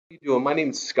You doing? My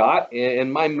name's Scott,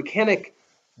 and my mechanic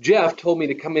Jeff told me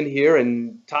to come in here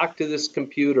and talk to this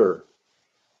computer.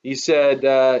 He said,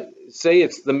 say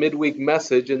it's the midweek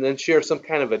message and then share some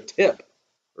kind of a tip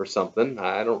or something.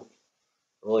 I don't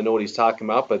really know what he's talking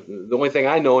about, but the only thing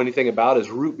I know anything about is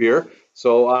root beer.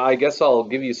 So I guess I'll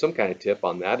give you some kind of tip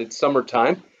on that. It's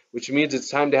summertime, which means it's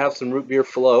time to have some root beer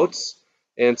floats.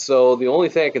 And so the only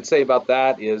thing I can say about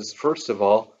that is, first of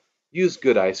all, use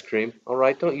good ice cream. All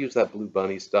right, don't use that Blue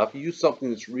Bunny stuff. Use something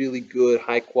that's really good,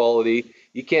 high quality.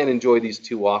 You can't enjoy these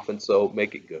too often, so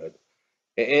make it good.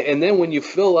 And then when you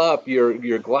fill up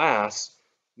your glass,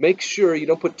 make sure you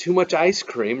don't put too much ice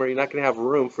cream or you're not going to have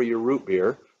room for your root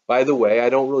beer. By the way, I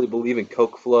don't really believe in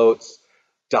Coke floats,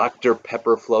 Dr.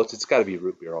 Pepper floats. It's got to be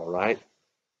root beer, all right?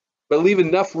 But leave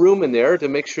enough room in there to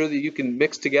make sure that you can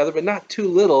mix together, but not too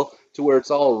little to where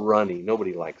it's all runny.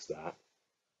 Nobody likes that.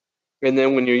 And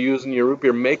then when you're using your root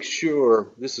beer, make sure,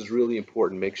 this is really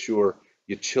important, make sure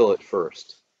you chill it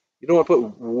first. You don't want to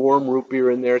put warm root beer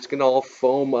in there. It's going to all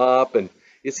foam up and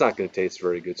it's not going to taste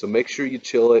very good. So make sure you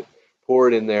chill it, pour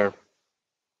it in there.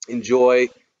 Enjoy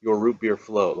your root beer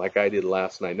float like I did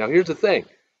last night. Now, here's the thing.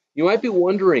 You might be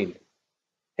wondering,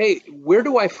 hey, where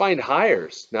do I find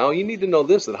Hires? Now, you need to know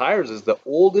this, that Hires is the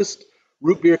oldest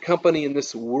root beer company in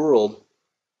this world.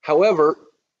 However,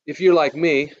 if you're like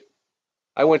me,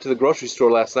 I went to the grocery store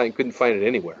last night and couldn't find it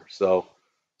anywhere. So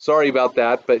sorry about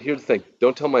that, but here's the thing.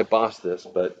 Don't tell my boss this,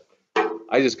 but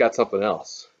I just got something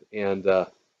else. And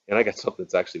I got something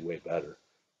that's actually way better.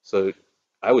 So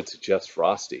I would suggest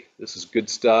Frosty. This is good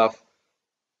stuff.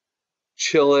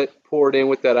 Chill it, pour it in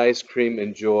with that ice cream,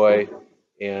 enjoy,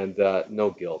 and no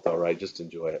guilt, all right? Just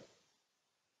enjoy it.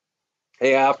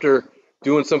 Hey, after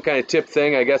doing some kind of tip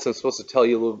thing, I guess I'm supposed to tell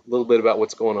you a little bit about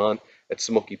what's going on at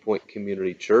Smoky Point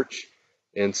Community Church.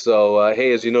 And so,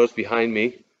 hey, as you notice behind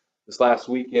me, this last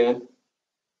weekend,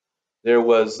 there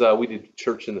was, we did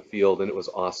church in the field, and it was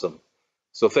awesome.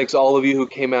 So thanks to all of you who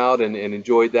came out and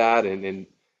enjoyed that and you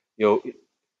know,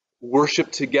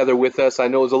 worshiped together with us. I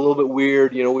know it was a little bit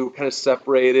weird. You know, we were kind of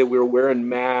separated. We were wearing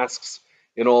masks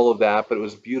and all of that, but it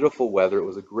was beautiful weather. It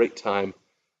was a great time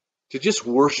to just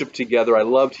worship together. I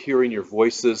loved hearing your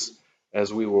voices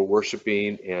as we were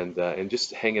worshiping and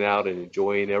just hanging out and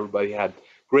enjoying. Everybody had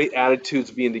great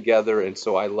attitudes being together, and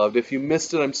so I loved it. If you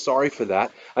missed it, I'm sorry for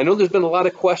that. I know there's been a lot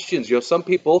of questions. You know, some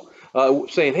people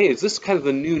saying, hey, is this kind of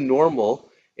the new normal?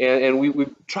 And we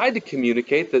tried to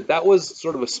communicate that that was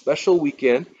sort of a special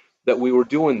weekend that we were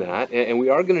doing that, and we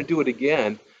are going to do it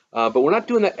again. But we're not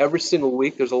doing that every single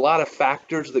week. There's a lot of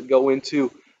factors that go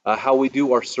into how we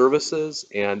do our services,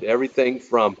 and everything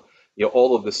from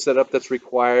all of the setup that's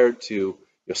required to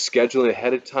scheduling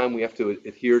ahead of time. We have to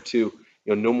adhere to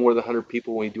no more than 100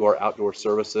 people when we do our outdoor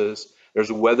services.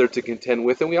 There's weather to contend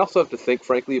with, and we also have to think,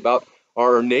 frankly, about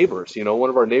our neighbors. One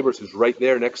of our neighbors who's right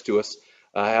there next to us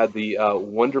had the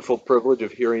wonderful privilege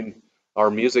of hearing our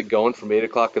music going from 8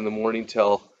 o'clock in the morning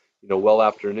till well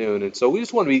afternoon. And so we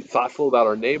just want to be thoughtful about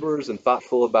our neighbors and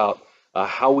thoughtful about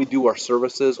how we do our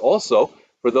services. Also,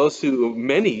 for those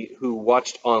many who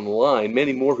watched online,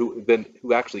 many more than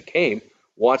who actually came,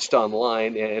 watched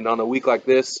online, and on a week like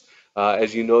this,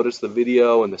 as you notice, the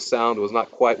video and the sound was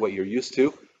not quite what you're used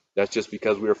to. That's just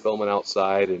because we were filming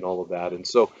outside and all of that. And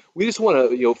so we just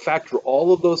want to factor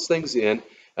all of those things in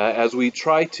as we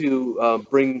try to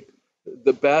bring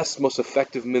the best, most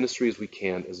effective ministry as we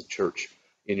can as a church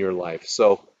in your life.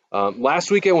 So last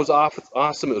weekend was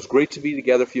awesome. It was great to be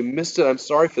together. If you missed it, I'm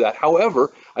sorry for that.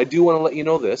 However, I do want to let you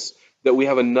know this, that we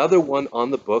have another one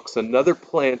on the books, another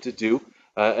plan to do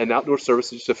an outdoor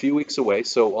service just a few weeks away.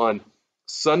 So on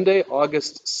Sunday,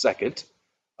 August 2nd,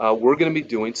 we're going to be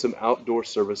doing some outdoor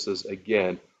services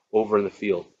again over in the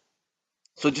field.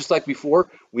 So just like before,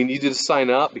 we need you to sign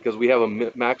up because we have a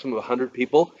maximum of 100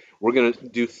 people. We're going to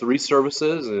do 3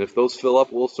 services, and if those fill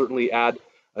up, we'll certainly add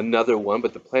another one.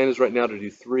 But the plan is right now to do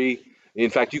 3. In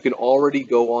fact, you can already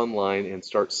go online and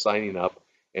start signing up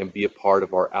and be a part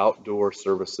of our outdoor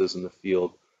services in the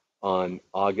field on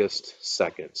August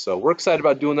 2nd. So we're excited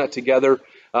about doing that together.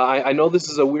 I know this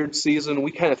is a weird season.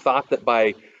 We kind of thought that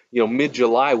by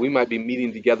mid-July we might be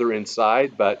meeting together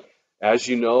inside, but as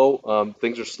you know,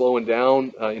 things are slowing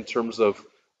down in terms of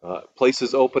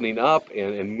places opening up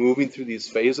and moving through these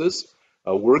phases.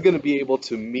 We're going to be able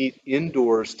to meet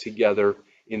indoors together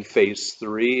in phase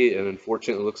 3, and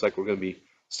unfortunately it looks like we're going to be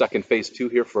stuck in phase 2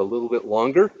 here for a little bit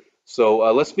longer. So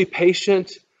let's be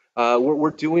patient.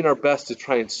 We're doing our best to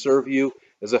try and serve you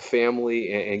as a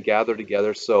family and gather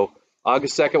together. So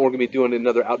August 2nd, we're going to be doing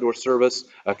another outdoor service.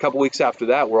 A couple weeks after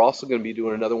that, we're also going to be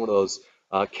doing another one of those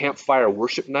campfire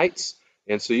worship nights.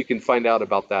 And so you can find out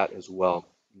about that as well.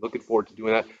 looking forward to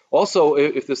doing that. Also,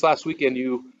 if this last weekend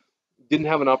you didn't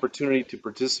have an opportunity to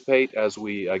participate as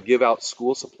we give out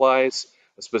school supplies,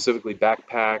 specifically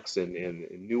backpacks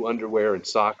and new underwear and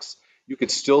socks, you can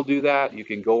still do that. You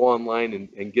can go online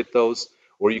and get those,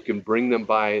 or you can bring them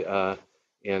by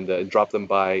and drop them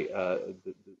by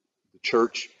the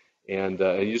church. And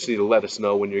you just need to let us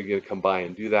know when you're going to come by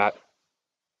and do that.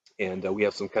 And we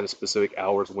have some kind of specific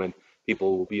hours when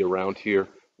people will be around here.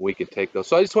 We can take those.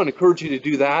 So I just want to encourage you to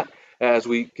do that as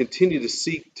we continue to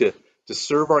seek to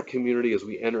serve our community as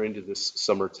we enter into this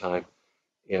summertime.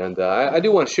 And I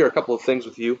do want to share a couple of things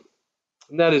with you.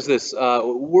 And that is this.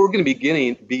 We're going to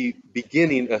be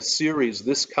beginning a series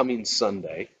this coming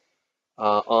Sunday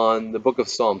on the book of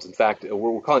Psalms. In fact,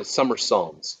 we're calling it Summer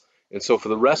Psalms. And so for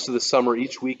the rest of the summer,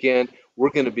 each weekend, we're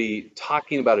going to be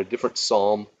talking about a different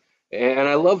psalm. And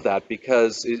I love that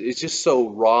because it's just so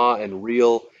raw and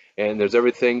real. And there's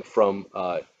everything from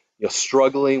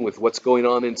struggling with what's going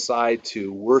on inside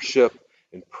to worship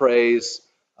and praise.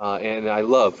 And I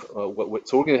love so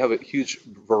we're going to have a huge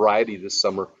variety this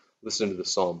summer listening to the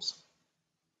Psalms.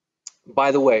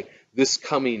 By the way, this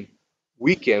coming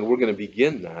weekend, we're going to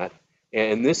begin that.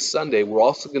 And this Sunday, we're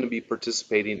also going to be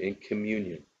participating in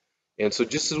communion. And so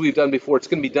just as we've done before, it's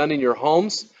going to be done in your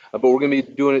homes, but we're going to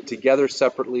be doing it together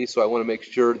separately. So I want to make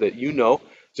sure that you know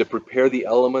to prepare the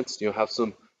elements, have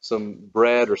some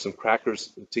bread or some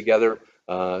crackers together,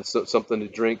 something to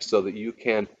drink so that you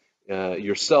can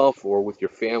yourself or with your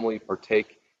family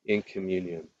partake in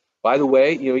communion. By the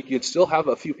way, you can still have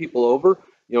a few people over.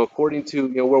 According to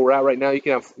where we're at right now, you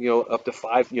can have up to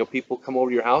 5 people come over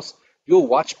to your house. Do a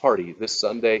watch party this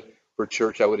Sunday for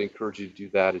church. I would encourage you to do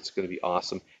that. It's going to be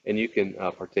awesome, and you can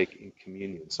partake in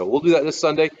communion. So we'll do that this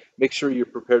Sunday. Make sure you're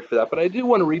prepared for that. But I do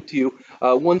want to read to you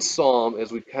one psalm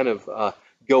as we kind of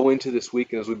go into this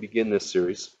week and as we begin this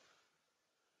series.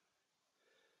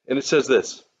 And it says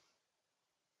this: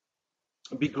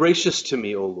 "Be gracious to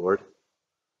me, O Lord,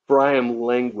 for I am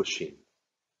languishing.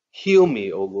 Heal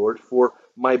me, O Lord, for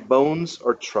my bones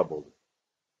are troubled.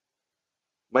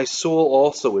 My soul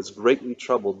also is greatly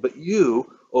troubled. But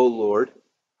you, O Lord,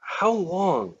 how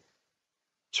long?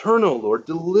 Turn, O Lord,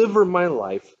 deliver my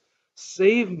life.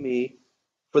 Save me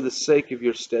for the sake of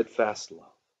your steadfast love."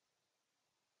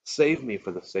 Save me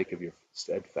for the sake of your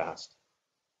steadfast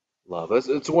love.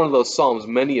 It's one of those psalms,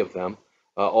 many of them,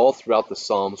 all throughout the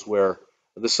Psalms, where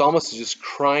the psalmist is just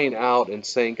crying out and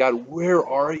saying, "God, where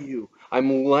are you?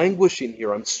 I'm languishing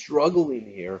here. I'm struggling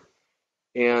here.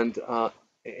 And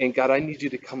God, I need you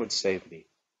to come and save me.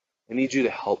 I need you to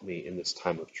help me in this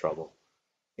time of trouble."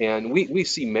 And we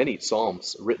see many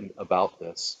psalms written about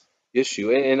this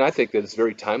issue. And I think that it's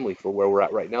very timely for where we're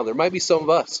at right now. There might be some of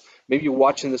us, maybe you're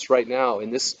watching this right now,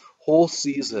 in this whole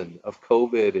season of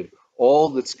COVID and all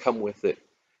that's come with it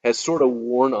has sort of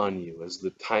worn on you as the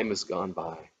time has gone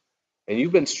by. And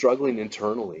you've been struggling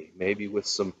internally, maybe with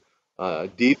some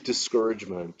deep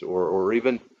discouragement or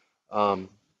even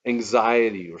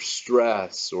anxiety or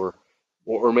stress, or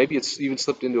maybe it's even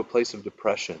slipped into a place of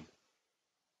depression.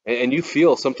 And you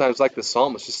feel sometimes like the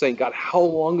psalmist, just saying, "God, how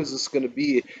long is this going to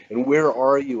be? And where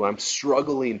are you? I'm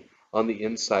struggling on the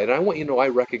inside." And I want you to know I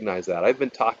recognize that. I've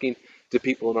been talking to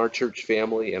people in our church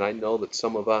family, and I know that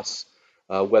some of us,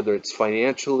 whether it's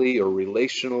financially or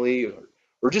relationally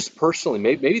or just personally,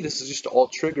 maybe this is just all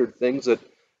triggered things that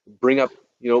bring up,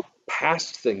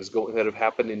 past things that have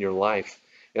happened in your life.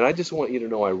 And I just want you to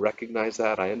know I recognize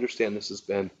that. I understand this has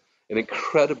been an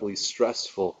incredibly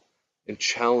stressful and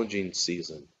challenging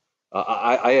season.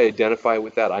 I identify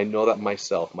with that. I know that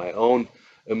myself. My own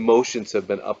emotions have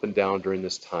been up and down during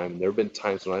this time. There have been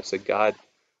times when I've said, "God,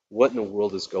 what in the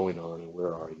world is going on, and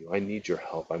where are you? I need your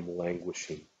help. I'm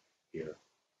languishing here."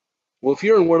 Well, if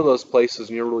you're in one of those places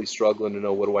and you're really struggling to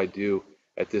know what do I do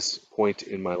at this point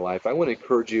in my life, I want to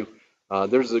encourage you.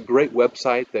 There's a great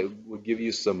website that will give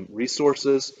you some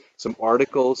resources, some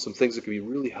articles, some things that can be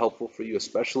really helpful for you,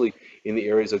 especially in the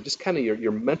areas of just kind of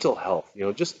your mental health.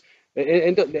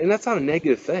 And that's not a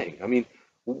negative thing. I mean,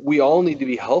 we all need to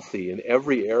be healthy in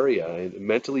every area,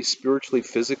 mentally, spiritually,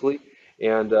 physically.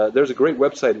 And there's a great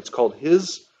website. It's called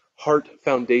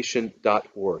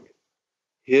hisheartfoundation.org.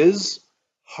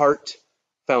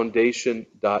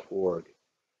 hisheartfoundation.org.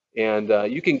 And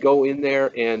you can go in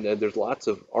there, and there's lots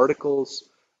of articles,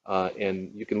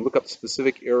 and you can look up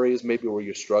specific areas maybe where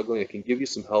you're struggling. It can give you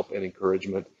some help and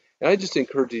encouragement. And I just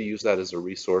encourage you to use that as a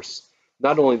resource.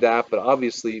 Not only that, but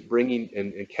obviously bringing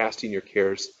and casting your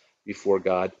cares before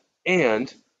God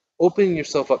and opening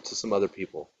yourself up to some other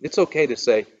people. It's okay to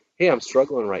say, "Hey, I'm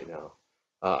struggling right now.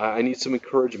 I need some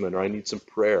encouragement, or I need some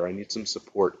prayer. I need some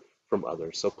support from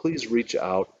others." So please reach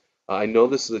out I know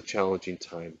this is a challenging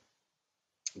time,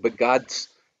 but God's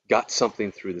got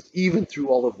something through this. Even through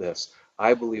all of this,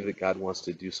 I believe that God wants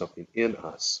to do something in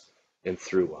us and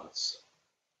through us.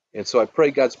 And so I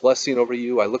pray God's blessing over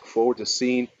you. I look forward to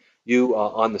seeing you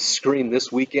on the screen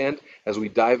this weekend as we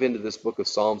dive into this book of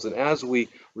Psalms and as we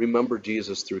remember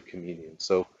Jesus through communion.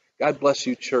 So God bless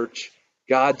you, church.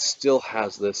 God still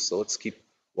has this, so let's keep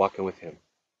walking with him.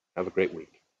 Have a great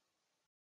week.